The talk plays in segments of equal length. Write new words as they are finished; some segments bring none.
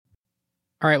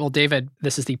All right, well, David,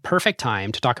 this is the perfect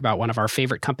time to talk about one of our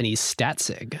favorite companies,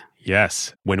 Statsig.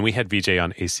 Yes. When we had VJ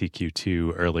on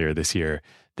ACQ2 earlier this year,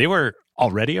 they were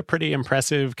already a pretty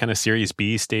impressive kind of Series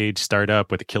B stage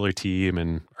startup with a killer team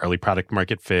and early product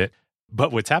market fit.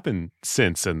 But what's happened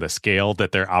since and the scale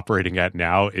that they're operating at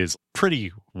now is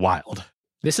pretty wild.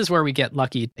 This is where we get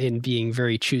lucky in being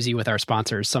very choosy with our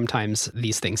sponsors. Sometimes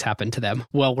these things happen to them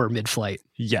while we're mid-flight.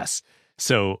 Yes.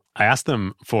 So I asked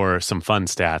them for some fun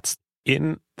stats.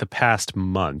 In the past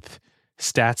month,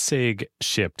 Statsig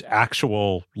shipped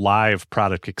actual live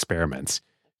product experiments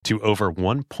to over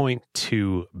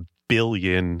 1.2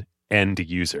 billion end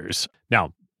users.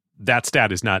 Now, that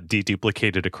stat is not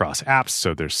deduplicated across apps,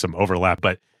 so there's some overlap.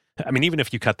 But I mean, even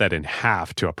if you cut that in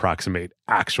half to approximate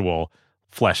actual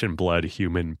flesh and blood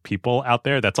human people out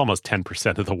there, that's almost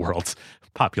 10% of the world's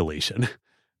population.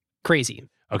 Crazy.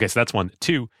 Okay, so that's one.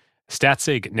 Two,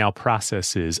 Statsig now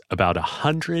processes about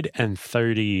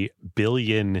 130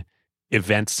 billion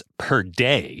events per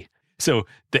day. So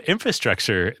the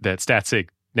infrastructure that Statsig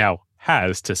now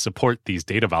has to support these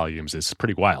data volumes is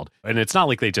pretty wild. And it's not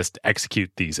like they just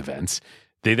execute these events.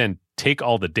 They then take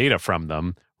all the data from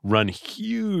them, run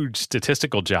huge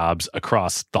statistical jobs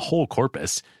across the whole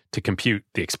corpus to compute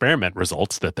the experiment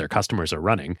results that their customers are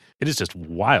running. It is just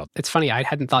wild. It's funny, I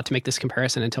hadn't thought to make this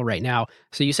comparison until right now.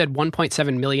 So you said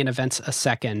 1.7 million events a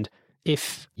second.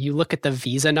 If you look at the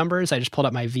Visa numbers, I just pulled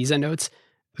up my Visa notes.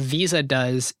 Visa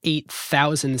does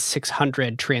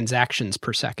 8,600 transactions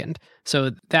per second.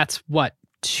 So that's what,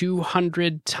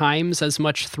 200 times as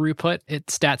much throughput at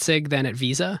Statsig than at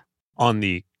Visa? On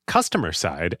the customer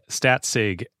side,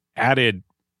 Statsig added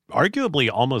arguably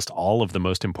almost all of the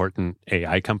most important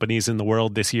AI companies in the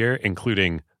world this year,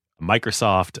 including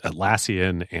Microsoft,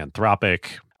 Atlassian,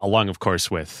 Anthropic, along, of course,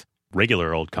 with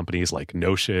regular old companies like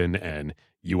Notion and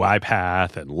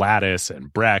UiPath and Lattice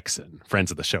and Brex and friends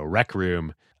of the show Rec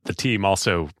Room. The team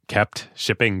also kept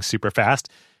shipping super fast.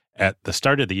 At the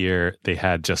start of the year, they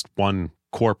had just one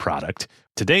core product.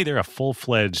 Today, they're a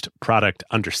full-fledged product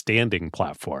understanding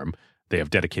platform. They have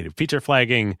dedicated feature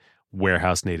flagging,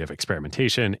 warehouse native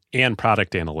experimentation, and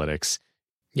product analytics.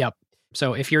 Yep.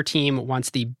 So if your team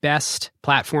wants the best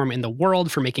platform in the world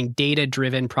for making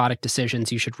data-driven product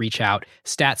decisions, you should reach out.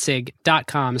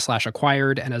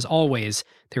 Statsig.com/acquired. And as always,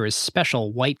 there is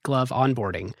special white glove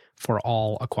onboarding for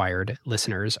all acquired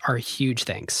listeners. Our huge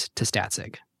thanks to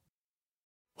Statsig.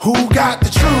 Who got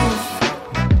the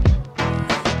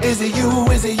truth? Is it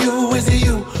you? Is it you? Is it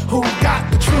you? Who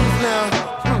got the truth now?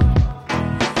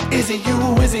 Is it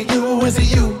you? Is it you? Is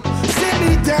it you? Sit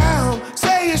me down,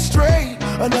 say it straight.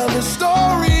 Another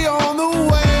story on the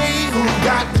way. Who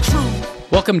got the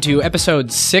truth? Welcome to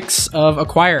episode 6 of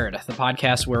Acquired, the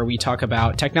podcast where we talk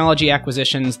about technology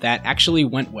acquisitions that actually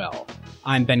went well.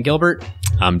 I'm Ben Gilbert.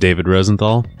 I'm David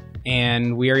Rosenthal.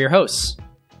 And we are your hosts.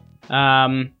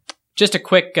 Just a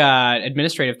quick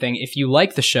administrative thing. If you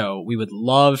like the show, we would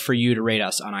love for you to rate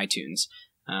us on iTunes.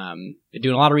 Been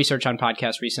doing a lot of research on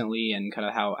podcasts recently and kind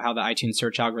of how the iTunes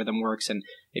search algorithm works. And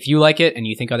if you like it and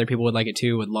you think other people would like it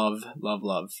too, would love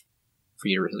for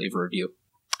you to leave a review.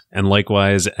 And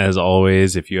likewise, as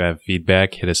always, if you have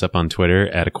feedback, hit us up on Twitter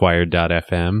at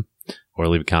acquired.fm or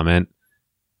leave a comment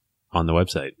on the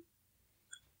website.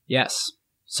 Yes.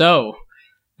 So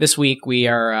this week we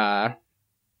are,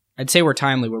 I'd say we're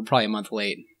timely. We're probably a month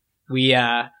late.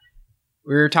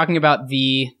 We're talking about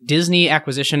the Disney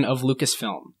acquisition of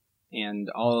Lucasfilm and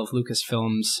all of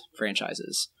Lucasfilm's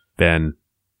franchises. Ben,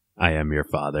 I am your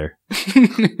father.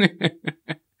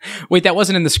 Wait, that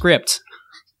wasn't in the script.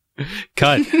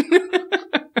 Cut.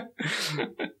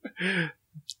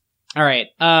 All right.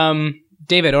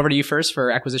 David, over to you first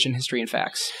for acquisition history and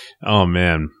facts. Oh,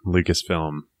 man.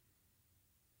 Lucasfilm.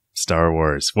 Star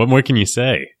Wars. What more can you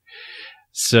say?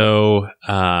 So,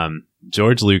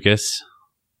 George Lucas,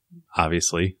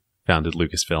 obviously, founded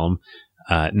Lucasfilm,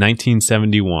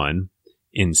 1971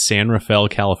 in San Rafael,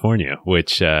 California,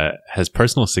 which has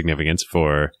personal significance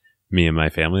for me and my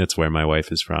family. That's where my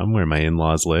wife is from, where my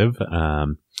in-laws live.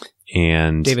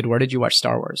 And David, where did you watch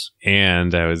Star Wars?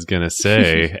 And I was going to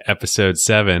say, episode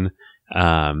 7,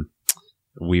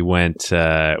 we went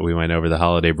over the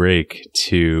holiday break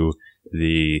to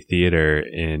the theater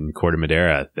in Corte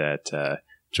Madera that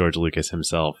George Lucas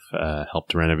himself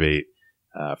helped renovate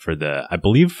for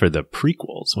the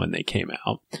prequels when they came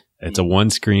out. It's a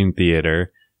one-screen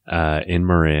theater in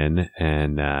Marin,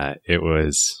 and it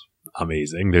was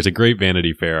amazing. There's a great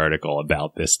Vanity Fair article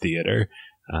about this theater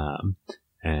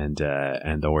and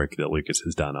the work that Lucas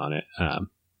has done on it.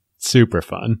 Super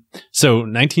fun. So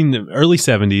early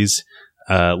 70s,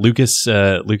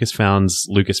 Lucas founds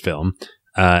Lucasfilm.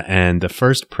 And the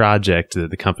first project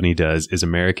that the company does is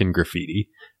American Graffiti,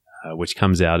 which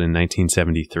comes out in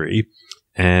 1973.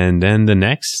 And then the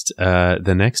next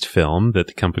film that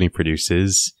the company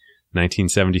produces,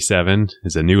 1977,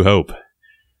 is A New Hope.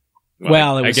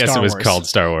 Well, I guess it was called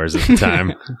Star Wars at the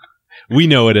time. We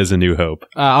know it as A New Hope.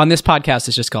 On this podcast,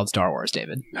 it's just called Star Wars,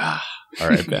 David. All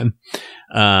right, Ben.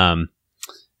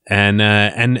 And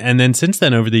then since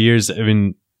then, over the years, I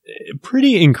mean,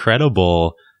 pretty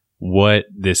incredible what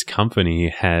this company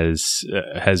has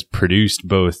produced,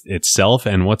 both itself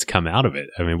and what's come out of it.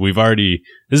 I mean,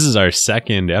 this is our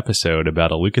second episode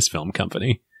about a Lucasfilm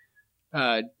company.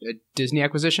 A Disney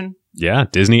acquisition? Yeah,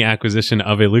 Disney acquisition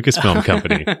of a Lucasfilm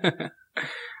company.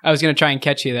 I was going to try and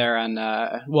catch you there on,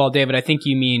 well, David, I think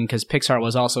you mean because Pixar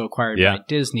was also acquired by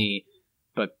Disney,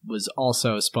 but was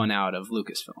also spun out of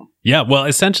Lucasfilm. Yeah, well,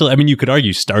 essentially, I mean, you could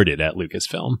argue started at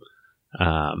Lucasfilm.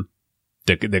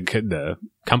 The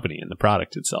company and the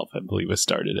product itself, I believe, was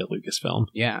started at Lucasfilm.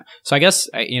 Yeah, so I guess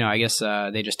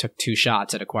they just took two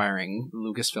shots at acquiring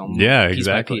Lucasfilm. Yeah, piece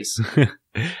exactly. By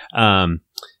piece.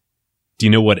 Do you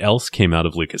know what else came out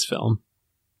of Lucasfilm?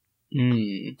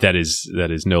 That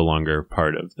is no longer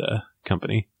part of the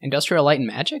company. Industrial Light and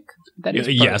Magic? That is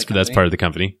yes, but that's part of the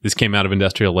company. This came out of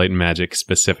Industrial Light and Magic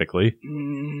specifically.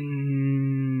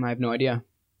 I have no idea.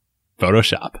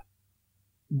 Photoshop.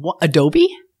 What? Adobe?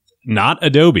 Not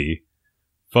Adobe.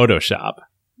 Photoshop.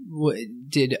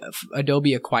 Did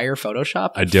Adobe acquire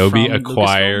Photoshop? Adobe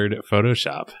acquired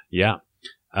Photoshop. Yeah.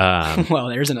 Well,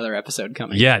 there's another episode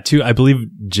coming. Yeah, too. I believe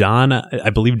John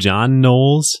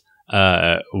Knowles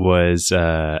was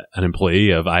an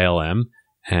employee of ILM,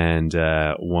 and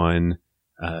one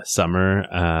summer,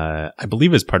 I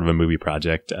believe, as part of a movie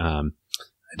project. I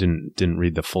didn't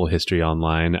read the full history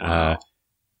online.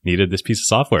 Needed this piece of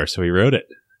software, so he wrote it,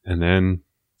 and then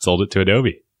sold it to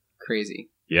Adobe. Crazy.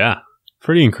 Yeah,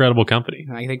 pretty incredible company.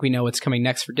 I think we know what's coming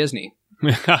next for Disney.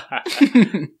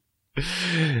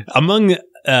 Among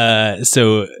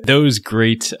so those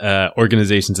great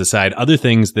organizations aside, other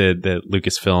things that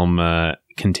Lucasfilm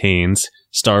contains: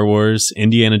 Star Wars,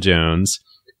 Indiana Jones,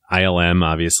 ILM,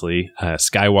 obviously,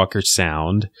 Skywalker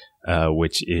Sound,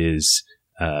 which is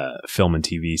film and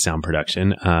TV sound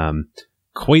production,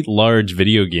 quite large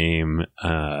video game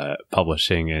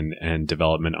publishing and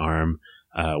development arm,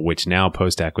 which now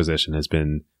post-acquisition has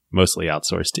been mostly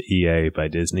outsourced to EA by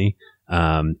Disney.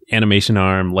 Animation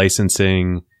arm,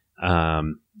 licensing,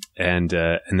 and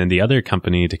then the other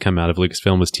company to come out of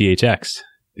Lucasfilm was THX,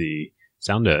 the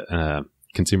sound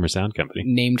consumer sound company,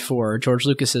 named for George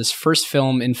Lucas's first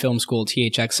film in film school,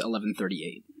 THX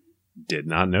 1138. Did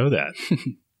not know that.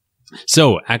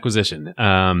 So acquisition.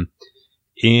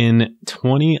 In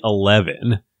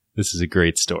 2011, this is a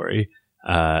great story.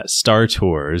 Star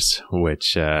Tours,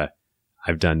 which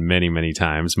I've done many, many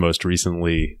times, most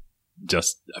recently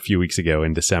just a few weeks ago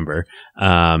in December,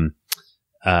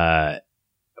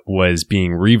 was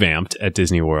being revamped at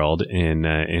Disney World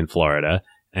in Florida,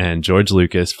 and George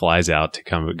Lucas flies out to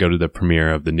go to the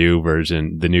premiere of the new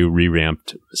version, the new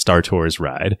revamped Star Tours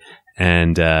ride.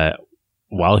 And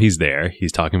while he's there,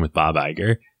 he's talking with Bob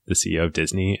Iger, the CEO of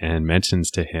Disney, and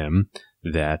mentions to him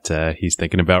that he's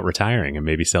thinking about retiring and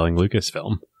maybe selling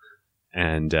Lucasfilm.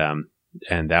 And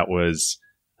that was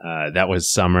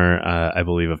summer, I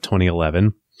believe, of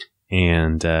 2011.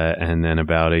 And then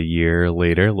about a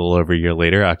little over a year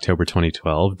later, October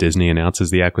 2012, Disney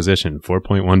announces the acquisition,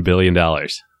 $4.1 billion.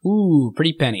 Ooh,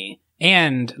 pretty penny.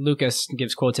 And Lucas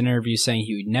gives quotes in interviews saying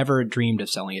he never dreamed of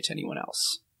selling it to anyone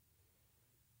else.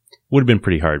 Would have been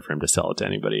pretty hard for him to sell it to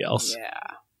anybody else.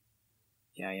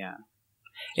 Yeah.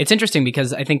 It's interesting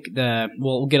because I think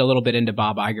we'll get a little bit into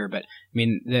Bob Iger, but I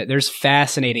mean, there's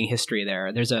fascinating history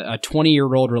there. There's a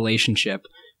 20-year-old relationship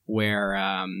where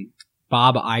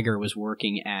Bob Iger was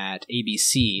working at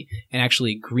ABC and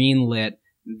actually greenlit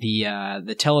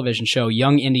the television show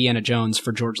Young Indiana Jones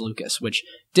for George Lucas, which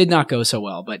did not go so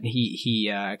well, but he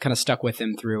kind of stuck with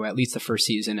him through at least the first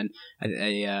season, and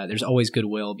there's always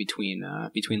goodwill between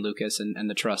Lucas and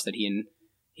the trust that he and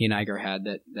Iger had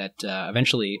that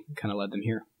eventually kind of led them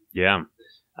here. Yeah.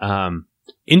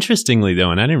 Interestingly, though,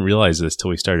 and I didn't realize this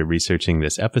till we started researching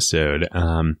this episode,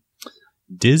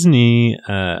 Disney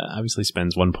obviously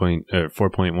spends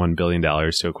 $4.1 billion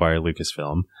to acquire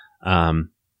Lucasfilm,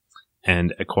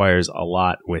 and acquires a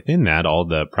lot within that, all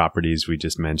the properties we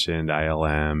just mentioned,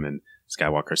 ILM and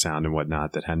Skywalker Sound and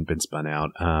whatnot that hadn't been spun out.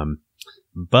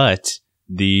 But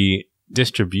the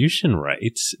distribution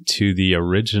rights to the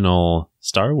original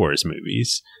Star Wars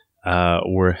movies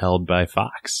were held by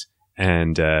Fox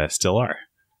and still are.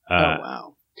 Oh,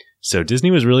 wow. So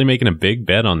Disney was really making a big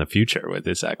bet on the future with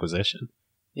this acquisition.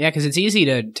 Yeah, because it's easy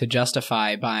to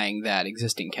justify buying that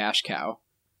existing cash cow.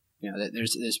 You know, that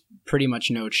there's pretty much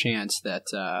no chance that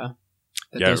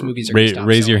those movies are going to stop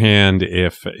raise your selling. hand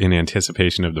if, in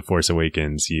anticipation of The Force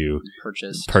Awakens, you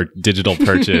Purchased. digital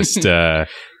purchased the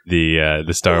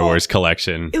Star Wars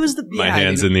collection. It was My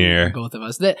hands in the air. Both of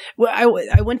us. I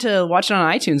went to watch it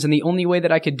on iTunes, and the only way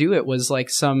that I could do it was like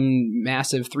some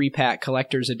massive 3-pack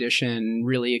collector's edition,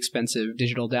 really expensive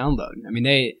digital download. I mean,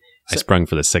 I sprung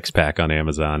for the 6-pack on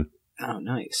Amazon. Oh,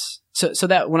 nice. So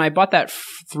that when I bought that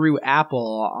through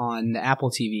Apple on the Apple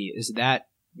TV, is that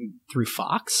through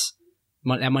Fox?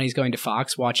 That money's going to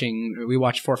Fox. We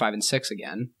watched 4, 5, and 6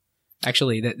 again.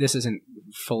 Actually, this isn't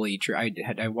fully true. I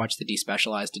watched the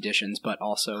despecialized editions, but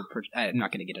also I'm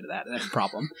not going to get into that. That's a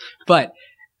problem. But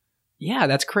yeah,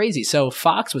 that's crazy. So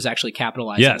Fox was actually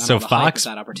capitalizing on so all the hype Fox,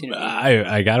 of that opportunity.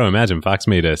 I got to imagine Fox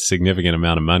made a significant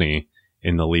amount of money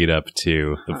in the lead up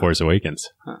to The Force Awakens.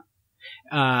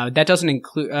 That doesn't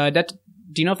include.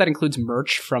 Do you know if that includes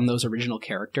merch from those original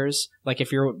characters? Like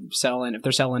if they're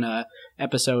selling a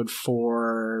episode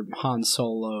 4 Han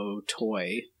Solo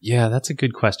toy. Yeah, that's a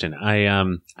good question.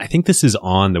 I think this is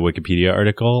on the Wikipedia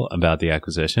article about the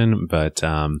acquisition, but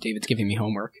David's giving me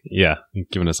homework. Yeah,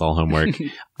 giving us all homework.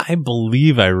 I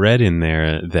believe I read in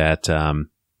there that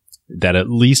that at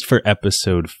least for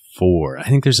episode 4, I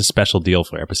think there's a special deal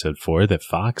for episode 4 that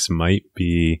Fox might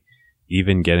be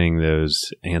even getting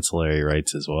those ancillary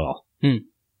rights as well.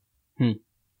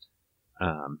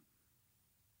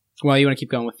 Well, you want to keep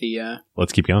going with the...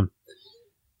 Let's keep going.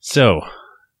 So,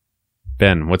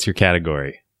 Ben, what's your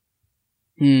category?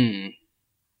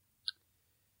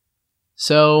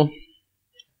 So...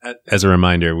 As a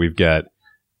reminder, we've got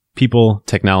people,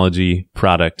 technology,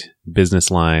 product,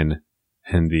 business line,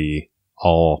 and the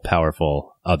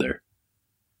all-powerful other.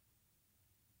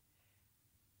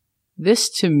 This,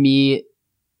 to me,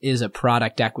 is a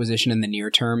product acquisition in the near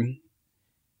term,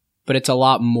 but it's a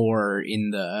lot more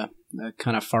in the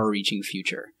kind of far-reaching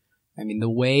future. I mean, the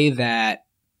way that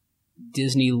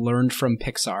Disney learned from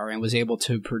Pixar and was able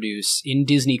to produce in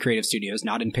Disney Creative Studios,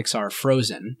 not in Pixar,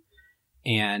 Frozen,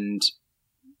 and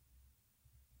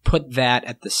put that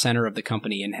at the center of the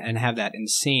company and have that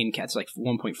insane, it's like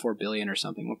 1.4 billion or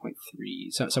something,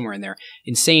 1.3, somewhere in there,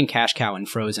 insane cash cow in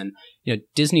Frozen. You know,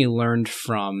 Disney learned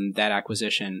from that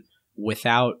acquisition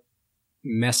without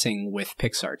messing with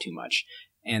Pixar too much.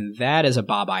 And that is a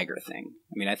Bob Iger thing.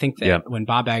 I mean, I think that when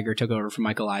Bob Iger took over from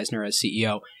Michael Eisner as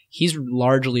CEO, he's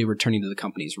largely returning to the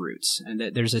company's roots.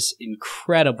 And there's this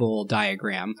incredible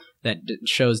diagram that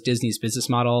shows Disney's business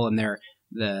model and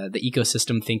the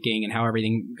ecosystem thinking and how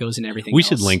everything goes in everything We else.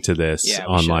 should link to this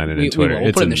online and on Twitter.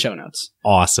 We'll put it in the show notes.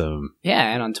 Awesome.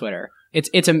 Yeah, and on Twitter.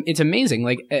 It's amazing.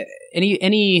 Like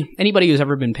anybody who's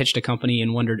ever been pitched a company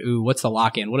and wondered, ooh, what's the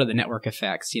lock-in? What are the network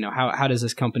effects? You know, how does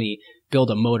this company build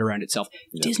a moat around itself?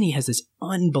 Yeah. Disney has this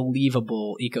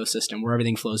unbelievable ecosystem where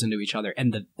everything flows into each other,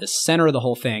 and the center of the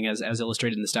whole thing, as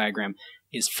illustrated in this diagram,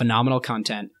 is phenomenal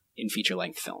content in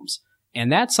feature-length films.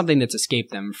 And that's something that's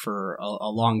escaped them for a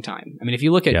long time. I mean, if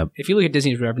you look at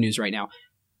Disney's revenues right now,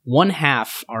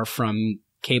 1/2 are from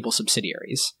cable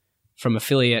subsidiaries, from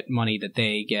affiliate money that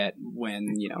they get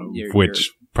when, you know,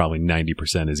 which probably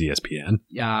 90% is ESPN.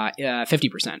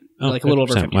 50%, like 50%, a little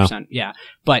over 50%. wow. Yeah.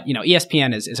 But, you know,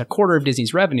 ESPN is a quarter of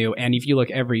Disney's revenue. And if you look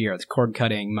every year, it's cord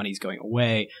cutting, money's going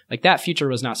away. Like that future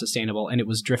was not sustainable and it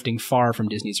was drifting far from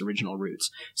Disney's original roots.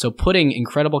 So putting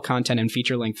incredible content and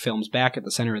feature length films back at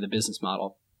the center of the business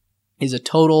model is a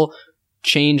total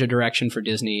change of direction for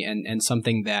Disney and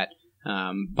something that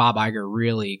Bob Iger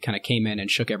really kind of came in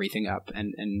and shook everything up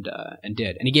and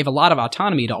did. And he gave a lot of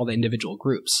autonomy to all the individual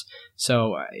groups.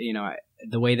 So, you know,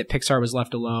 the way that Pixar was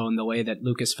left alone, the way that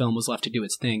Lucasfilm was left to do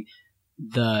its thing,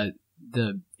 the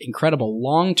incredible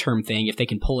long-term thing, if they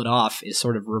can pull it off, is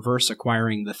sort of reverse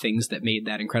acquiring the things that made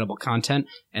that incredible content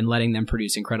and letting them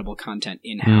produce incredible content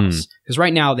in-house. Because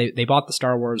right now they bought the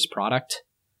Star Wars product,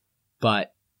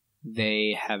 but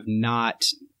they have not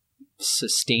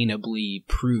sustainably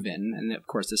proven, and of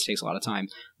course this takes a lot of time,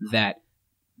 that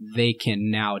they can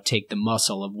now take the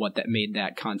muscle of what that made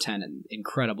that content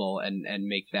incredible and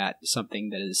make that something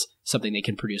that is something they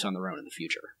can produce on their own in the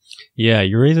future. Yeah,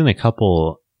 you're raising a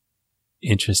couple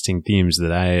interesting themes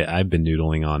that I've been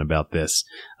noodling on about this.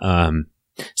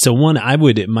 So one, I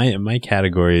would my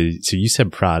category. So you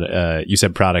said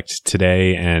product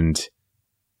today and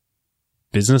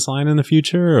business line in the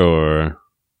future, or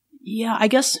yeah, I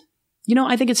guess. You know,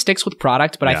 I think it sticks with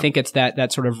product, but I think it's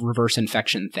that sort of reverse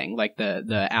infection thing, like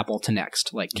the Apple to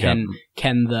Next. Like, can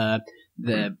the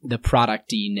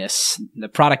productiness, the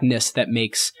productness that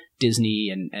makes Disney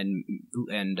and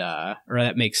or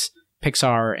that makes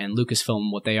Pixar and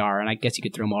Lucasfilm what they are, and I guess you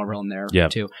could throw Marvel in there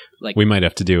too. Like we might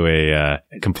have to do a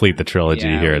complete the trilogy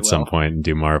here at some will. point and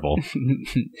do Marvel.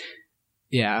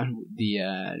 Yeah.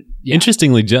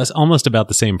 Interestingly, just almost about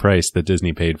the same price that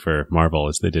Disney paid for Marvel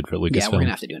as they did for Lucasfilm. Yeah, we're gonna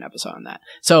have to do an episode on that.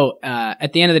 So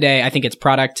at the end of the day, I think it's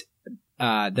product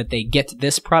that they get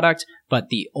this product, but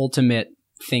the ultimate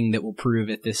thing that will prove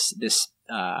that this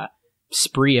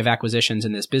spree of acquisitions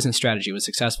and this business strategy was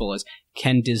successful is,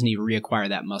 can Disney reacquire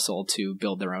that muscle to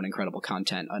build their own incredible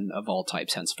content of all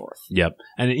types henceforth? Yep.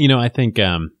 And, I think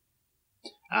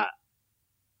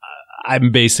I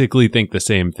basically think the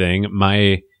same thing.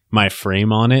 My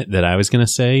frame on it that I was going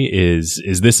to say is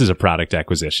this is a product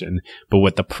acquisition. But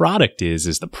what the product is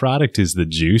the product is the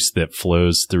juice that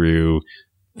flows through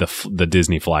the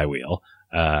Disney flywheel.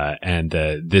 And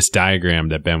this diagram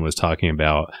that Ben was talking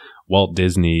about, Walt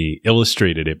Disney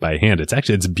illustrated it by hand.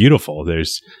 It's beautiful.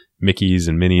 There's Mickeys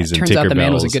and Minnies and Tinkerbells. Turns out the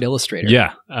man was a good illustrator.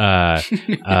 Yeah.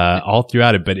 All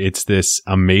throughout it. But it's this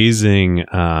amazing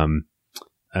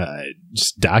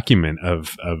just document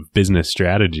of business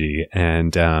strategy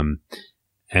and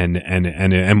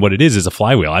what it is a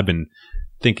flywheel. I've been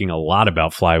thinking a lot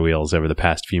about flywheels over the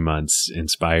past few months,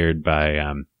 inspired by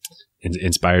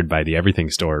the Everything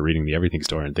Store, reading the Everything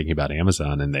Store and thinking about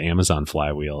Amazon and the Amazon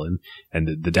flywheel and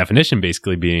the definition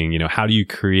basically being, how do you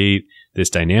create this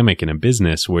dynamic in a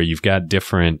business where you've got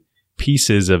different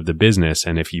pieces of the business,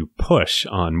 and if you push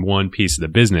on one piece of the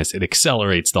business, it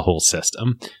accelerates the whole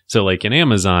system. So like in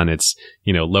Amazon, it's,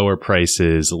 lower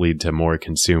prices lead to more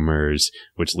consumers,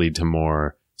 which lead to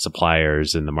more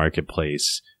suppliers in the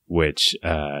marketplace, which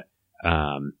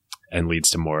and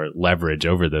leads to more leverage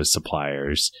over those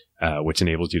suppliers, which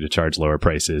enables you to charge lower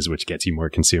prices, which gets you more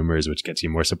consumers, which gets you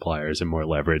more suppliers and more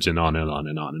leverage, and on and on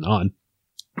and on and on.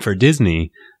 For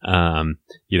Disney,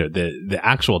 the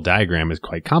actual diagram is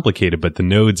quite complicated, but the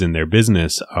nodes in their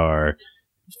business are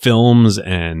films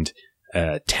and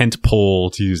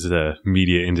tentpole, to use the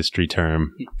media industry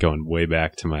term, going way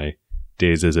back to my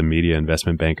days as a media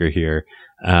investment banker here,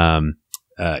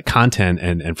 content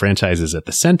and franchises at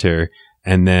the center,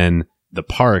 and then the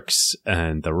parks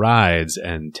and the rides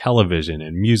and television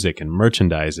and music and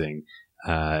merchandising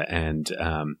and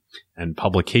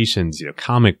publications,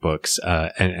 comic books,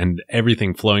 and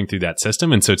everything flowing through that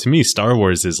system. And so to me, Star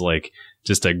Wars is like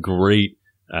just a great,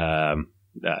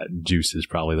 juice is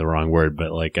probably the wrong word,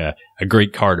 but like a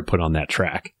great car to put on that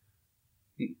track.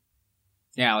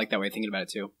 Yeah, I like that way of thinking about it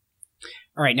too.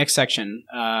 All right, next section.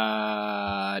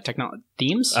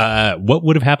 Themes? What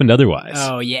would have happened otherwise?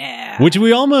 Oh, yeah. Which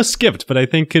we almost skipped, but I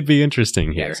think could be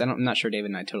interesting here. Yes, I'm not sure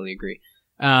David and I totally agree.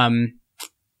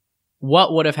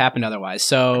 What would have happened otherwise?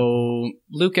 So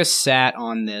Lucas sat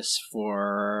on this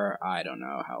for, I don't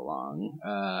know how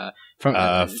long.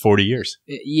 From 40 years.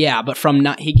 Yeah, but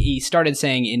he started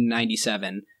saying in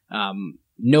 97,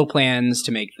 no plans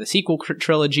to make the sequel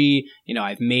trilogy.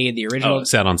 I've made the original.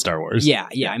 Sat on Star Wars. Yeah.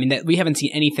 I mean, we haven't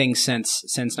seen anything since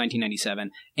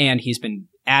 1997, and he's been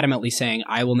adamantly saying,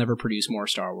 "I will never produce more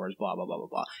Star Wars." Blah blah blah blah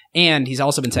blah. And he's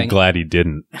also been saying, "I'm glad he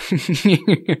didn't."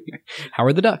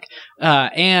 Howard the Duck.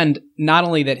 And not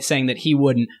only that, saying that he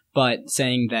wouldn't, but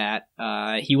saying that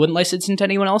he wouldn't license it to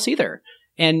anyone else either.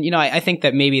 And I think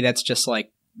that maybe that's just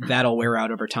like, that'll wear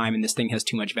out over time, and this thing has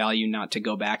too much value not to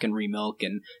go back and remilk,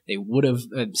 and they would have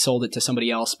sold it to somebody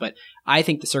else. But I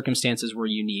think the circumstances were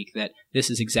unique, that this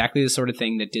is exactly the sort of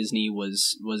thing that Disney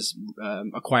was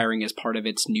acquiring as part of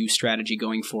its new strategy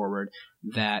going forward,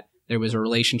 that there was a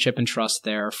relationship and trust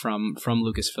there from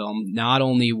Lucasfilm, not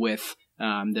only with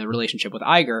the relationship with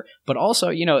Iger, but also,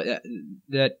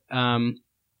 that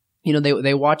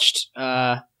they watched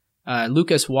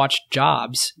Lucas watched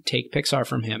Jobs take Pixar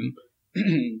from him,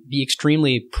 be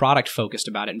extremely product focused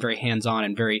about it and very hands-on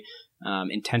and very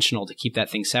intentional to keep that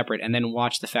thing separate, and then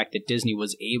watch the fact that Disney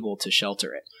was able to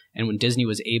shelter it. And when Disney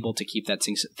was able to keep that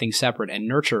thing separate and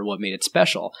nurture what made it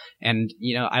special, and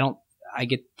I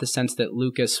get the sense that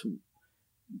Lucas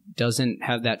doesn't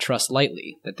have that trust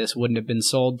lightly, that this wouldn't have been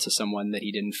sold to someone that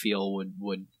he didn't feel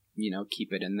would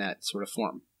keep it in that sort of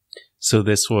form. So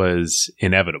this was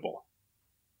inevitable.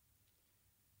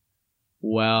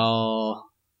 Well,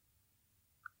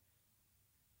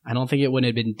 I don't think it would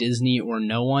have been Disney or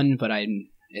no one, but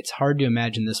it's hard to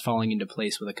imagine this falling into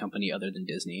place with a company other than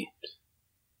Disney.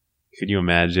 Could you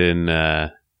imagine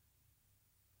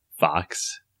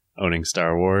Fox owning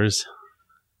Star Wars?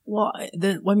 Well,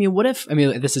 what if?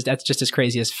 That's just as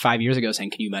crazy as 5 years ago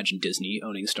saying, "Can you imagine Disney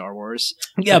owning Star Wars?"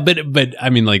 Yeah, but I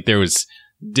mean, like, there was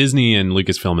Disney and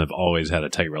Lucasfilm have always had a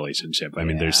tight relationship. I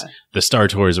mean, there's the Star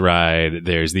Tours ride,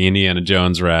 there's the Indiana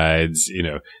Jones rides.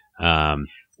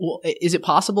 Well, is it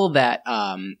possible that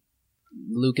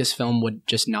Lucasfilm would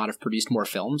just not have produced more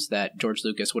films, that George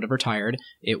Lucas would have retired.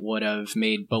 It would have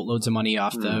made boatloads of money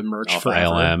off the merch Off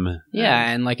forever. ILM.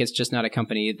 Yeah, and like it's just not a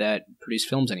company that produced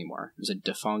films anymore. It was a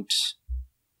defunct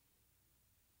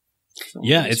film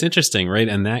Yeah, producer. it's interesting, right?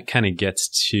 And that kind of gets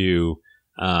to,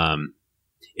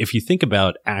 if you think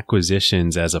about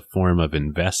acquisitions as a form of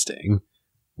investing,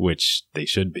 which they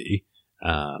should be,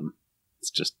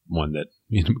 it's just one that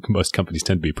most companies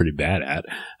tend to be pretty bad at.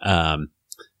 At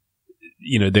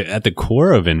the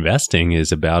core of investing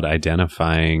is about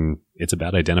identifying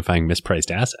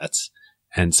mispriced assets.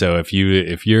 And so if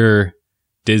you're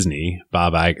Disney,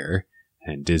 Bob Iger,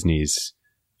 and Disney's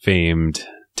famed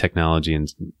technology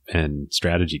and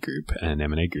strategy group and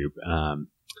M&A group,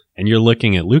 and you're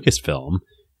looking at Lucasfilm,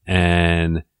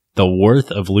 and the worth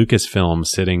of Lucasfilm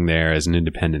sitting there as an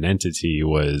independent entity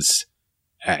was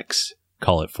X,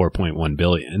 call it 4.1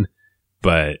 billion,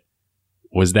 but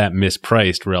was that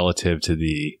mispriced relative to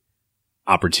the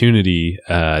opportunity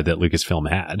that Lucasfilm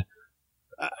had?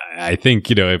 I think,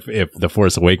 if The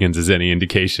Force Awakens is any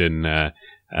indication, I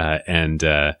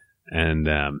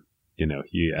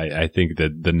think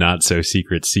that the not so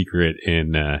secret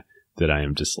in that I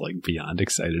am just like beyond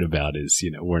excited about is,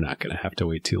 we're not going to have to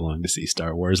wait too long to see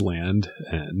Star Wars Land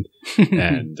and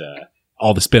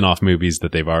all the spin-off movies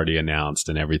that they've already announced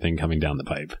and everything coming down the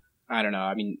pipe. I don't know.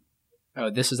 I mean,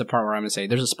 this is the part where I'm going to say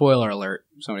there's a spoiler alert.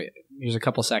 So here's a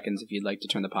couple seconds if you'd like to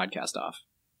turn the podcast off.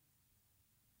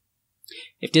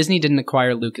 If Disney didn't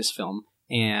acquire Lucasfilm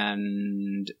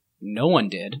and no one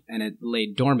did, and it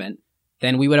laid dormant,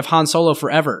 then we would have Han Solo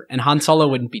forever, and Han Solo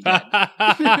wouldn't be dead.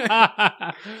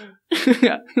 I'm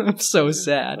so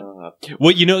sad.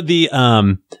 Well,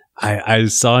 I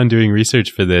saw in doing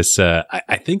research for this,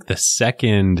 I think the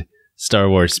second Star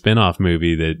Wars spin-off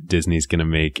movie that Disney's going to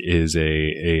make is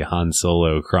a Han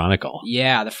Solo Chronicle.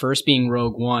 Yeah, the first being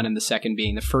Rogue One, and the second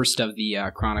being the first of the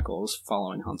Chronicles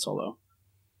following Han Solo.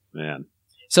 Man.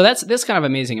 So that's kind of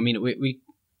amazing. I mean,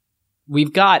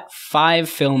 we've got 5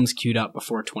 films queued up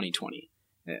before 2020.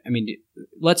 I mean,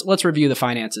 let's review the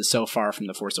finances so far from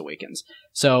The Force Awakens.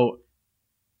 So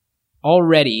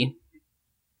already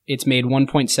it's made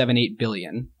 $1.78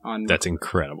 billion on. That's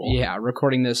incredible. Yeah,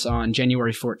 recording this on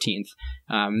January 14th.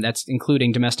 That's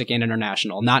including domestic and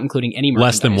international, not including any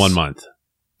merchandise. Less than 1 month.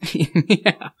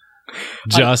 Yeah.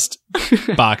 Just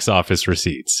box office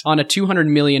receipts. On a $200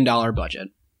 million budget.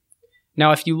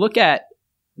 Now, if you look at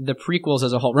the prequels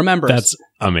as a whole, remember... That's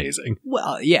amazing.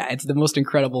 Well, yeah, it's the most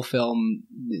incredible film,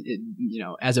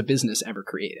 as a business ever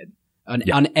created.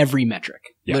 On every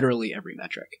metric. Yeah. Literally every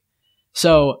metric.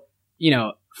 So,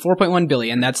 4.1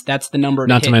 billion, that's the number to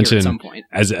Not hit to mention, here at some point.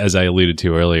 As I alluded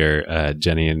to earlier,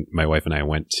 Jenny and my wife and I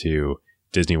went to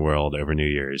Disney World over New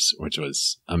Year's, which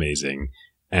was amazing.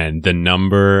 And the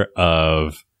number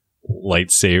of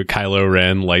Kylo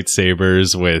Ren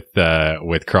lightsabers with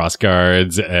cross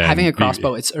guards. And having a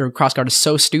crossbow or crossguard is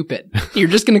so stupid. You're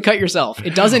just going to cut yourself.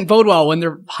 It doesn't bode well when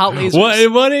they're hot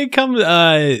lasers. When it comes,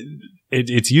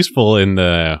 it's useful in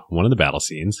one of the battle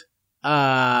scenes.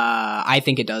 I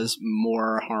think it does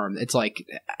more harm. It's like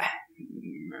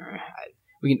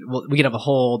we could have a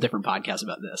whole different podcast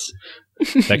about this.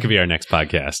 That could be our next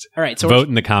podcast. All right, so vote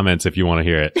in the comments if you want to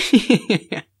hear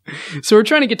it. So we're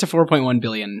trying to get to 4.1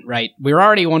 billion, right? We're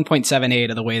already 1.78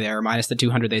 of the way there, minus the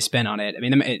 200 they spent on it. I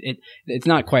mean, it's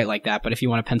not quite like that, but if you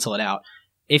want to pencil it out,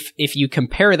 if you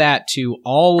compare that to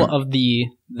all of the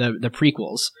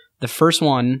prequels, the first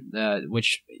one,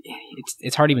 which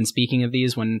it's hard even speaking of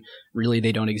these when really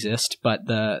they don't exist, but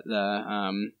the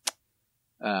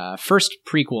first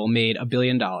prequel made $1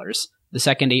 billion, the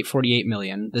second $848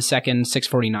 million, the second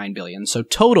 $649 billion. So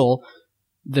total,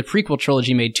 the prequel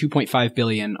trilogy made $2.5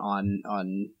 billion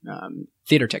on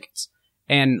theater tickets,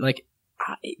 and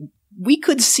we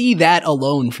could see that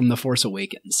alone from The Force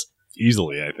Awakens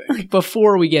easily, I think,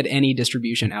 before we get any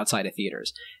distribution outside of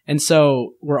theaters. And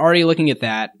so we're already looking at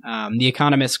that. The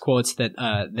Economist quotes that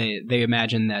they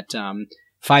imagine that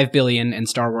 5 billion in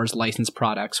Star Wars licensed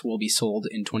products will be sold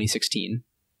in 2016.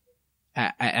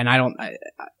 And I don't,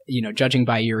 judging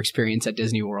by your experience at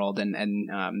Disney World and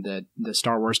the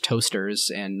Star Wars toasters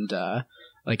and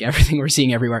everything we're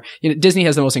seeing everywhere, Disney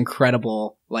has the most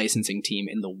incredible licensing team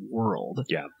in the world.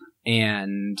 Yeah,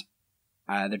 and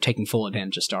they're taking full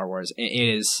advantage of Star Wars. It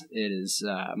is.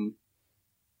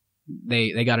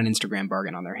 They got an Instagram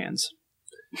bargain on their hands.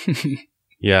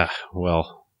 Yeah,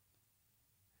 well,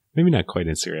 maybe not quite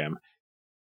Instagram.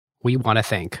 We want to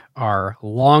thank our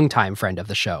longtime friend of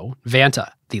the show,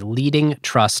 Vanta, the leading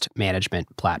trust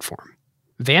management platform.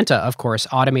 Vanta, of course,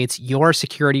 automates your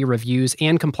security reviews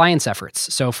and compliance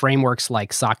efforts. So frameworks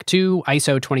like SOC 2,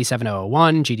 ISO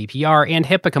 27001, GDPR, and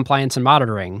HIPAA compliance and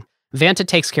monitoring. Vanta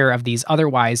takes care of these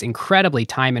otherwise incredibly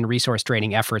time and resource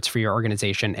draining efforts for your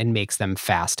organization and makes them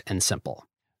fast and simple.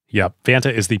 Yep,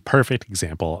 Vanta is the perfect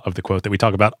example of the quote that we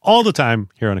talk about all the time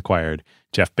here on Acquired.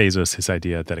 Jeff Bezos' his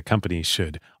idea that a company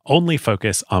should only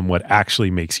focus on what actually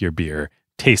makes your beer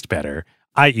taste better,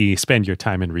 i.e. spend your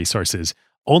time and resources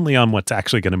only on what's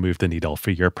actually going to move the needle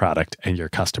for your product and your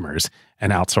customers,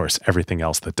 and outsource everything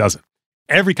else that doesn't.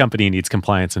 Every company needs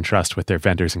compliance and trust with their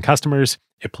vendors and customers.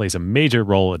 It plays a major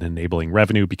role in enabling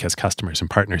revenue because customers and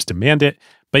partners demand it,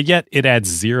 but yet it adds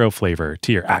zero flavor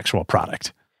to your actual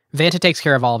product. Vanta takes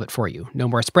care of all of it for you. No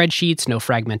more spreadsheets, no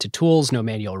fragmented tools, no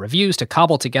manual reviews to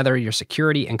cobble together your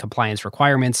security and compliance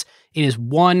requirements. It is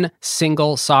one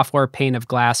single software pane of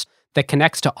glass that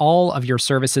connects to all of your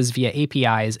services via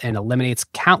APIs and eliminates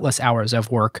countless hours of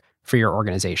work for your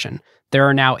organization. There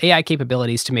are now AI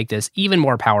capabilities to make this even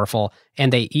more powerful,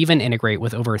 and they even integrate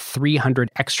with over 300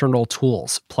 external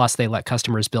tools. Plus, they let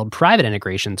customers build private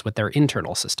integrations with their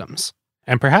internal systems.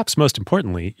 And perhaps most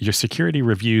importantly, your security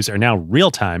reviews are now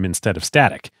real-time instead of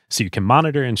static, so you can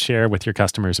monitor and share with your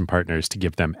customers and partners to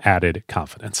give them added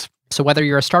confidence. So whether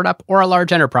you're a startup or a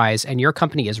large enterprise and your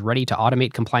company is ready to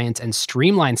automate compliance and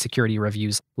streamline security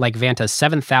reviews like Vanta's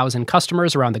 7,000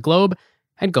 customers around the globe,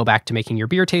 and go back to making your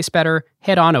beer taste better,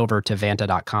 head on over to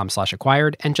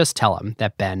vanta.com/acquired and just tell them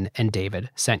that Ben and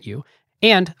David sent you.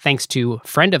 And thanks to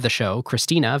friend of the show,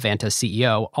 Christina, Vanta's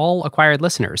CEO, all Acquired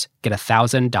listeners get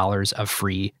 $1,000 of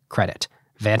free credit.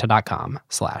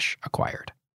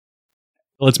 Vanta.com/acquired.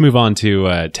 Let's move on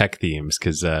to tech themes,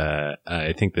 because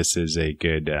I think this is a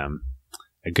good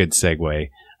segue.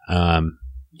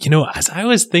 As I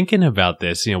was thinking about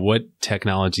this, what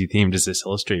technology theme does this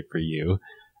illustrate for you?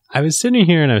 I was sitting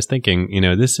here and I was thinking,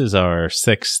 this is our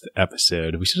 6th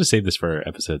episode. We should have saved this for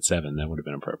episode 7. That would have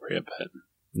been appropriate, but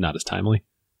not as timely.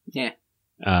 Yeah.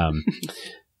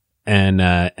 And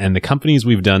the companies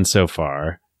we've done so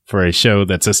far for a show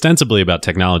that's ostensibly about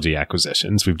technology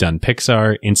acquisitions, we've done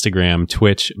Pixar, Instagram,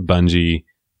 Twitch, Bungie,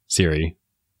 Siri,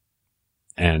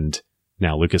 and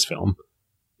now Lucasfilm.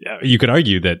 You could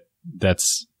argue that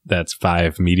that's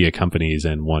 5 media companies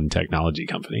and 1 technology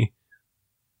company.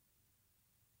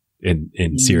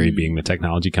 In Siri being the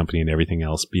technology company and everything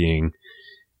else being,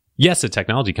 yes, a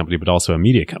technology company, but also a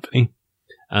media company.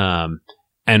 And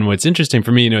what's interesting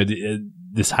for me,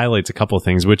 this highlights a couple of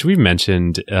things which we've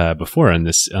mentioned before on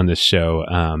this show.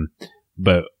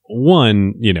 But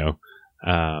one,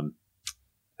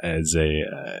 as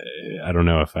I don't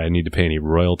know if I need to pay any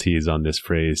royalties on this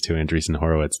phrase to Andreessen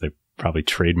Horowitz. They probably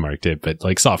trademarked it, but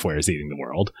like software is eating the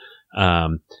world.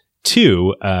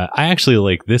 2, I actually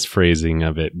like this phrasing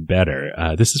of it better.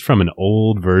 This is from an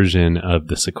old version of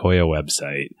the Sequoia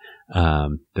website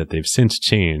that they've since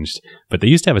changed, but they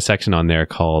used to have a section on there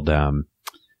called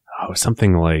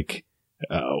something like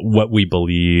what we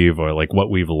believe, or like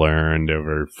what we've learned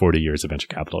over 40 years of venture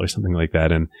capital, or something like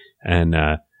that. And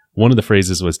one of the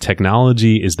phrases was,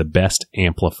 "Technology is the best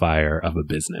amplifier of a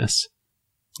business."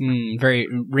 Very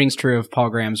rings true of Paul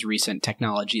Graham's recent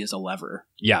 "Technology is a lever."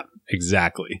 Yeah,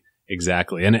 exactly.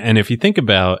 And if you think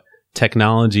about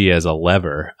technology as a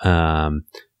lever,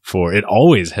 it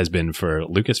always has been for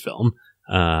Lucasfilm.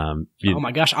 Oh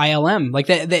my gosh, ILM. Like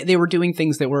they were doing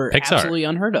things that were Pixar. Absolutely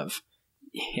unheard of.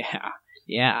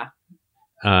 Yeah.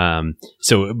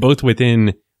 So both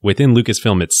within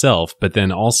Lucasfilm itself, but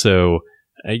then also,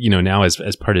 now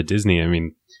as part of Disney, I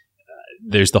mean,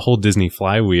 there's the whole Disney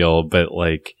flywheel, but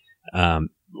like,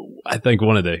 I think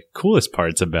one of the coolest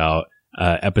parts about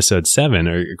episode 7,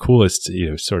 or coolest,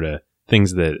 sort of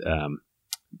things that,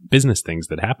 business things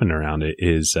that happened around it,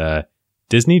 is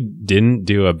Disney didn't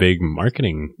do a big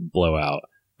marketing blowout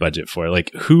budget for it.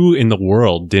 Like, who in the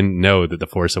world didn't know that The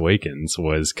Force Awakens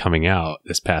was coming out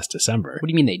this past December? What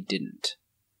do you mean they didn't?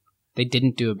 They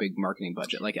didn't do a big marketing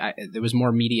budget. Like, there was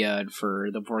more media for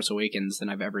The Force Awakens than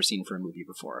I've ever seen for a movie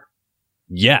before.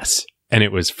 Yes, and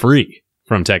it was free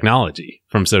from technology,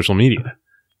 from social media.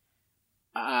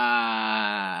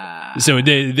 So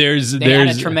there's had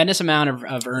a tremendous amount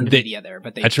of earned media there,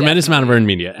 but a tremendous amount of earned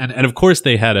media, and of course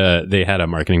they had a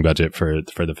marketing budget for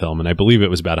the film, and I believe it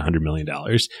was about $100 million,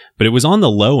 but it was on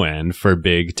the low end for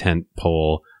big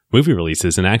tentpole movie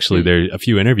releases. And actually, there are a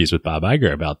few interviews with Bob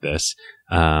Iger about this,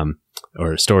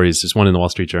 or stories. There's one in the Wall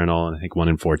Street Journal, and I think one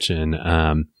in Fortune,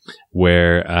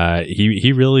 where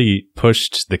he really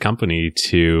pushed the company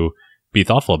to be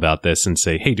thoughtful about this and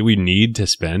say, hey, do we need to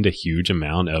spend a huge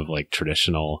amount of like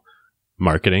traditional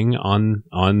marketing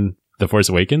on The Force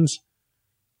Awakens?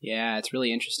 Yeah, it's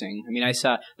really interesting. I mean, I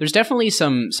saw there's definitely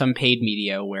some paid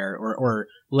media where or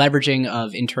leveraging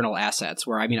of internal assets.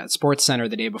 Where I mean, at Sports Center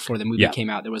the day before the movie came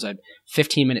out, there was a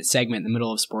 15-minute segment in the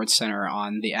middle of Sports Center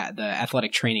on the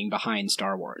athletic training behind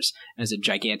Star Wars. It was a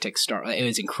gigantic It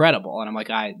was incredible, and I'm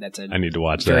like, I need to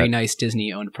watch very that. nice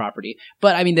Disney owned property.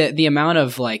 But I mean, the amount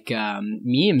of like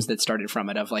memes that started from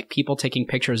it, of like people taking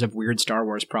pictures of weird Star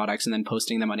Wars products and then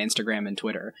posting them on Instagram and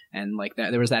Twitter, and like that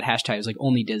there was that hashtag, it was like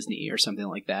only Disney or something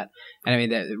like that. And I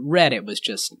mean, Reddit was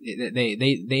just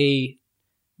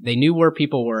they knew where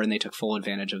people were, and they took full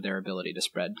advantage of their ability to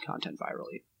spread content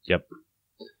virally. Yep.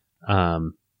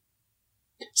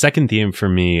 Second theme for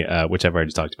me, which I've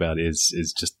already talked about,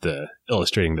 is just the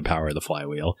illustrating the power of the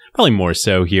flywheel. Probably more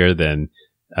so here than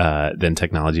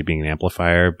technology being an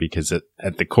amplifier, because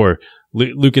at the core,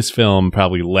 Lucasfilm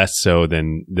probably less so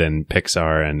than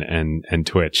Pixar and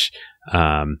Twitch.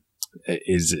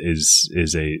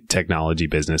 Is a technology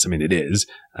business. I mean, it is,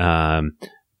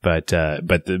 but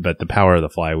the power of the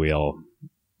flywheel,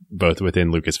 both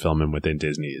within Lucasfilm and within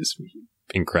Disney, is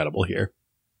incredible here.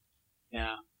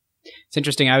 Yeah, it's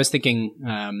interesting. I was thinking,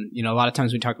 a lot of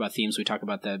times we talk about themes, we talk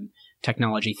about the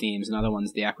technology themes, and other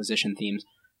ones the acquisition themes.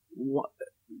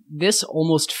 This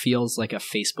almost feels like a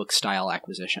Facebook style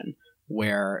acquisition,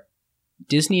 where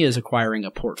Disney is acquiring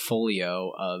a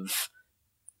portfolio of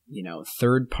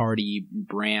third-party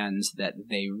brands that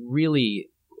they really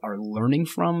are learning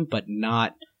from, but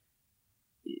not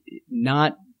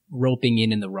roping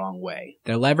in the wrong way.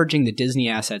 They're leveraging the Disney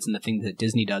assets and the thing that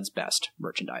Disney does best,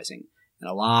 merchandising, and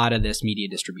a lot of this media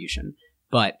distribution.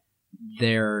 But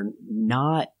they're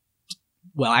not.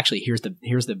 Well, actually, here's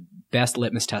the best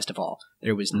litmus test of all.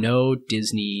 There was no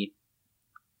Disney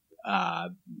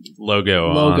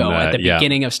logo at the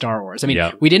beginning of Star Wars. I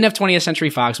mean, we didn't have 20th Century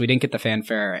Fox. We didn't get the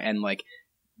fanfare, and like,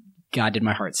 God, did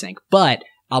my heart sink. But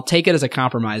I'll take it as a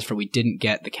compromise for we didn't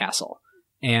get the castle.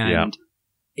 And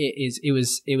it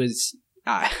was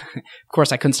of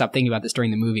course, I couldn't stop thinking about this during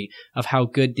the movie, of how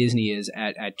good Disney is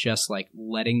at just like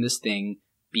letting this thing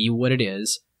be what it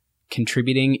is,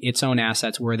 contributing its own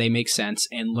assets where they make sense,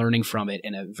 and learning from it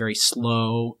in a very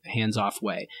slow, hands-off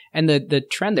way. And the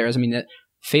trend there is, I mean, that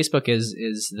Facebook is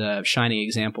the shining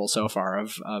example so far of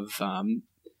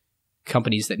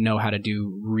companies that know how to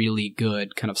do really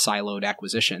good kind of siloed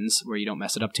acquisitions where you don't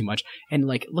mess it up too much. And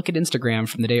like, look at Instagram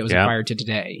from the day it was acquired to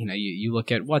today. You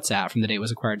look at WhatsApp from the day it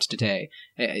was acquired to today.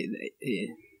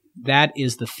 That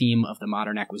is the theme of the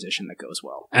modern acquisition that goes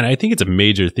well. And I think it's a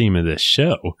major theme of this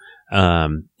show.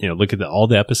 Look at all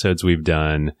the episodes we've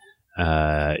done.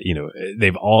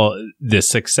 They've all, the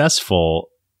successful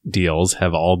deals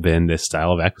have all been this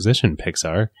style of acquisition.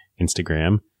 Pixar,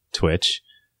 Instagram, Twitch,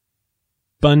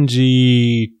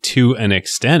 Bungie, to an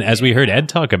extent, as we heard Ed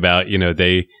talk about,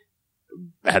 they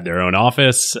had their own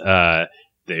office.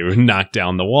 They knocked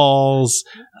down the walls.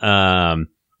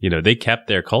 They kept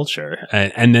their culture.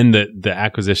 And then the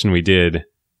acquisition we did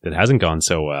that hasn't gone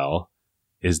so well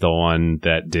is the one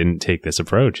that didn't take this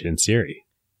approach in Siri.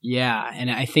 Yeah.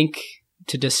 And I think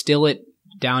to distill it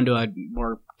down to a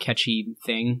more catchy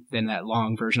thing than that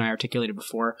long version I articulated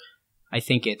before, I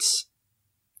think it's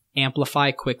amplify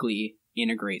quickly,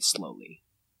 integrate slowly.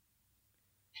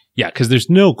 Yeah, because there's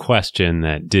no question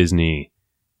that Disney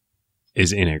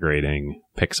is integrating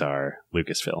Pixar,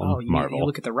 Lucasfilm, Marvel. You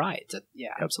look at the rides.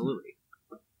 Absolutely.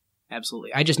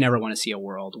 Absolutely. I just never want to see a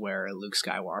world where Luke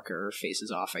Skywalker faces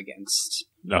off against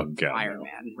Iron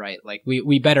Man, right? Like,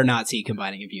 we better not see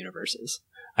combining of universes.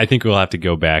 I think we'll have to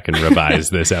go back and revise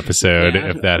this episode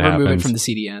if that happens. Remove it from the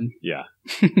CDN. Yeah.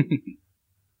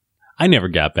 I never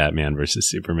got Batman versus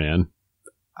Superman.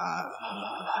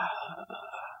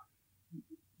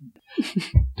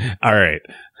 All right.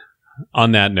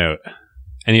 On that note,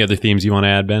 any other themes you want to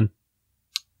add, Ben?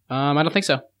 I don't think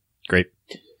so. Great.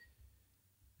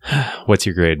 What's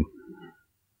your grade?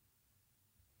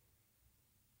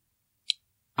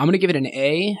 I'm going to give it an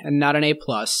A and not an A+.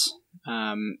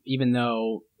 Even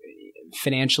though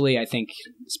financially I think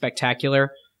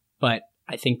spectacular, but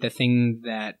I think the thing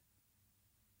that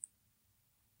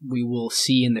we will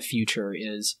see in the future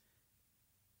is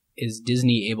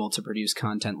Disney able to produce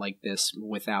content like this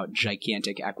without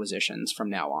gigantic acquisitions from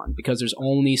now on? Because there's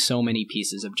only so many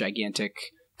pieces of gigantic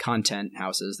content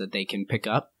houses that they can pick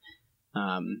up.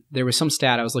 There was some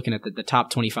stat I was looking at the top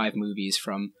 25 movies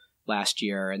from last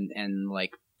year, and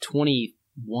like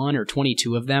 21 or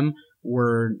 22 of them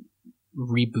were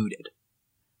rebooted.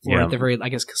 Or at the very, I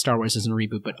guess Star Wars isn't a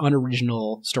reboot, but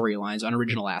unoriginal storylines,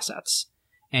 unoriginal assets.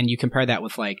 And you compare that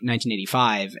with like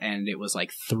 1985, and it was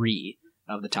like 3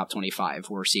 of the top 25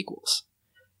 were sequels.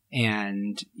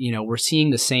 And, we're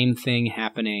seeing the same thing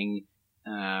happening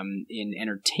in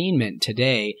entertainment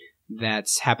today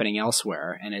that's happening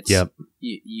elsewhere. And it's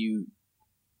you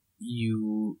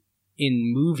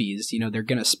in movies, they're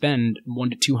going to spend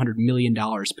 $100 to $200 million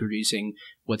producing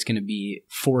what's going to be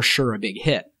for sure a big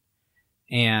hit.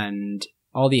 And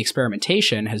all the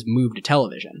experimentation has moved to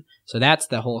television. So that's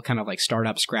the whole kind of like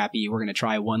startup scrappy. We're going to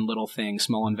try one little thing,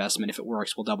 small investment. If it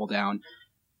works, we'll double down.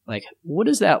 Like, what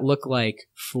does that look like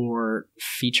for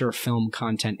feature film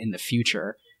content in the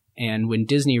future? And when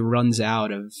Disney runs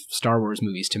out of Star Wars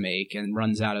movies to make and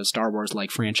runs out of Star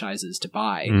Wars-like franchises to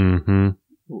buy,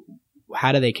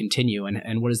 how do they continue?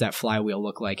 And what does that flywheel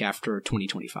look like after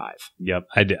 2025? Yep.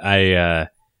 I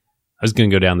was going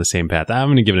to go down the same path. I'm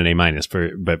going to give it an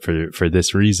A-, but for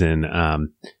this reason,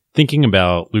 thinking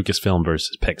about Lucasfilm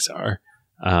versus Pixar,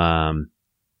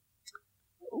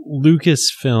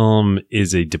 Lucasfilm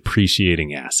is a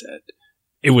depreciating asset.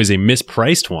 It was a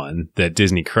mispriced one that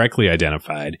Disney correctly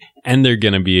identified, and they're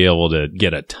going to be able to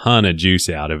get a ton of juice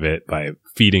out of it by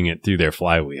feeding it through their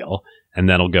flywheel, and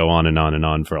that'll go on and on and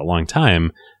on for a long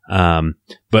time.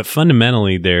 But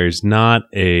fundamentally, there's not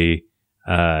it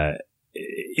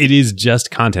is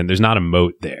just content. There's not a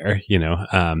moat there,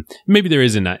 maybe there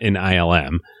is in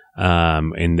ILM,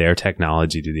 in their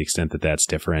technology to the extent that that's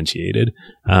differentiated.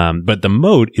 But the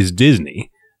moat is Disney.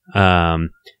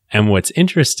 And what's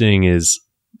interesting is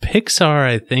Pixar,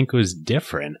 I think, was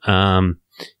different.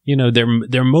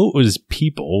 Their moat was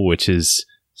people, which is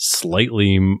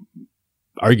slightly,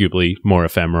 arguably more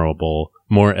ephemeral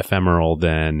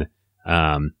than,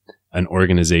 an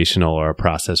organizational or a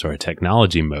process or a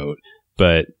technology moat.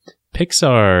 But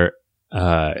Pixar,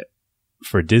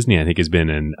 for Disney, I think has been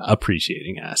an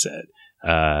appreciating asset,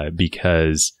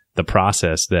 because the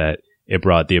process that it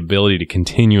brought, the ability to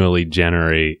continually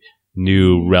generate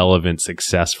new, relevant,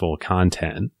 successful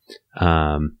content.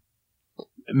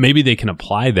 Maybe they can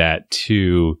apply that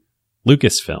to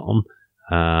Lucasfilm.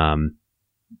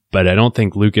 But I don't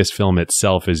think Lucasfilm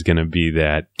itself is going to be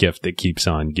that gift that keeps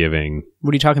on giving.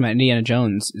 What are you talking about? Indiana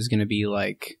Jones is going to be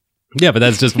like... Yeah, but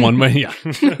that's just one way. Yeah.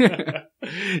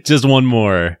 Just one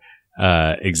more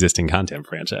existing content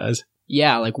franchise.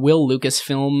 Yeah, like will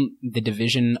Lucasfilm, the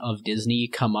division of Disney,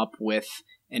 come up with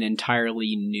an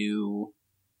entirely new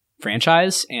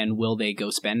franchise? And will they go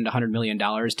spend $100 million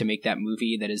to make that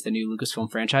movie that is the new Lucasfilm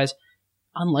franchise?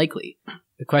 Unlikely.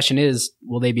 The question is,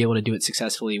 will they be able to do it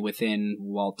successfully within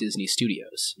Walt Disney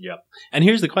Studios? Yep. And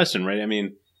here's the question, right? I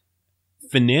mean,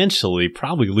 financially,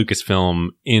 probably Lucasfilm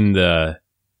in the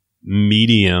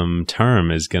medium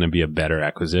term is going to be a better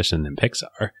acquisition than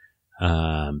Pixar.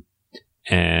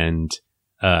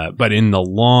 But in the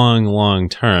long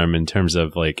term, in terms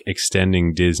of like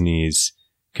extending Disney's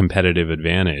competitive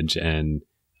advantage and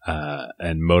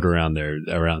moat around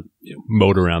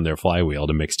their flywheel,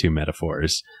 to mix two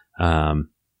metaphors, I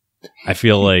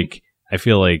feel like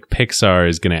Pixar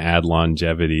is going to add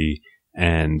longevity,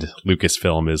 and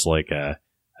Lucasfilm is like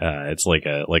it's like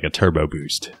a turbo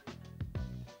boost.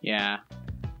 Yeah,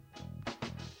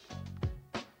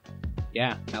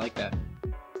 I like that.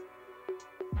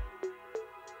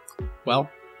 Well,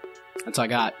 that's all I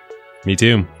got. Me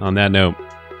too. On that note,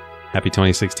 happy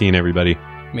 2016, everybody.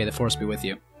 May the force be with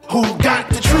you. Who got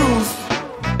the truth?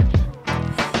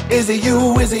 Is it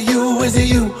you? Is it you? Is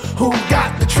it you? Who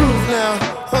got the truth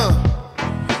now?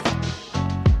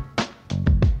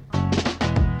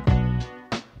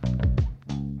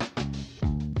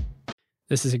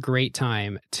 This is a great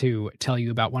time to tell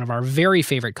you about one of our very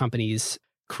favorite companies,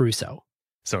 Crusoe.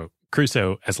 So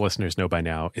Crusoe, as listeners know by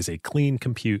now, is a clean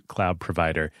compute cloud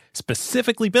provider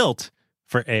specifically built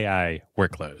for AI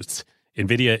workloads.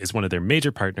 NVIDIA is one of their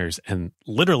major partners, and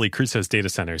literally Crusoe's data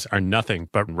centers are nothing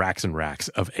but racks and racks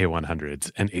of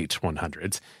A100s and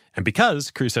H100s. And because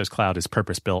Crusoe's cloud is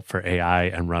purpose-built for AI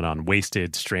and run on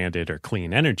wasted, stranded, or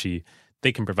clean energy,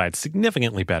 they can provide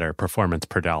significantly better performance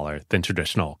per dollar than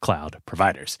traditional cloud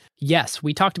providers. Yes,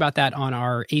 we talked about that on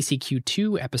our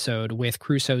ACQ2 episode with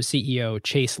Crusoe CEO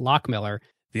Chase Lockmiller.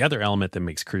 The other element that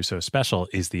makes Crusoe special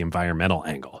is the environmental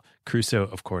angle. Crusoe,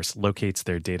 of course, locates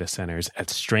their data centers at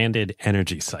stranded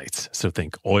energy sites. So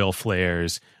think oil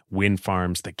flares, wind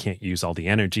farms that can't use all the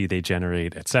energy they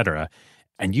generate, etc.,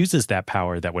 and uses that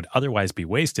power that would otherwise be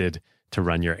wasted to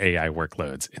run your AI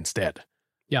workloads instead.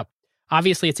 Yep.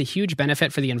 Obviously, it's a huge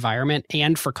benefit for the environment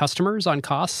and for customers on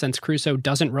costs, since Crusoe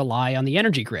doesn't rely on the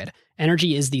energy grid.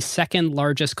 Energy is the second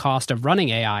largest cost of running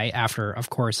AI after, of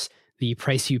course, the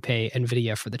price you pay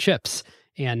NVIDIA for the chips.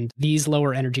 And these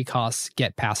lower energy costs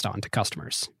get passed on to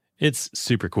customers. It's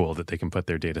super cool that they can put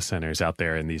their data centers out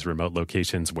there in these remote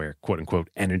locations where, quote unquote,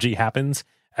 energy happens,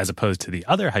 as opposed to the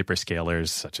other hyperscalers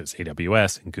such as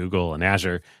AWS and Google and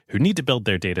Azure, who need to build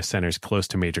their data centers close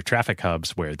to major traffic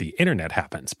hubs where the internet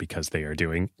happens because they are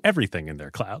doing everything in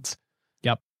their clouds.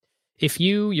 Yep. If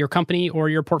you, your company, or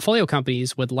your portfolio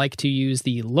companies would like to use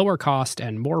the lower cost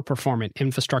and more performant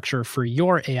infrastructure for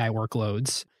your AI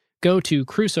workloads, go to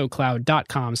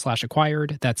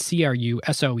crusoecloud.com/acquired. That's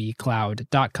CRUSOE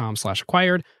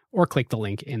cloud.com/acquired, or click the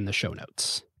link in the show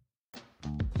notes.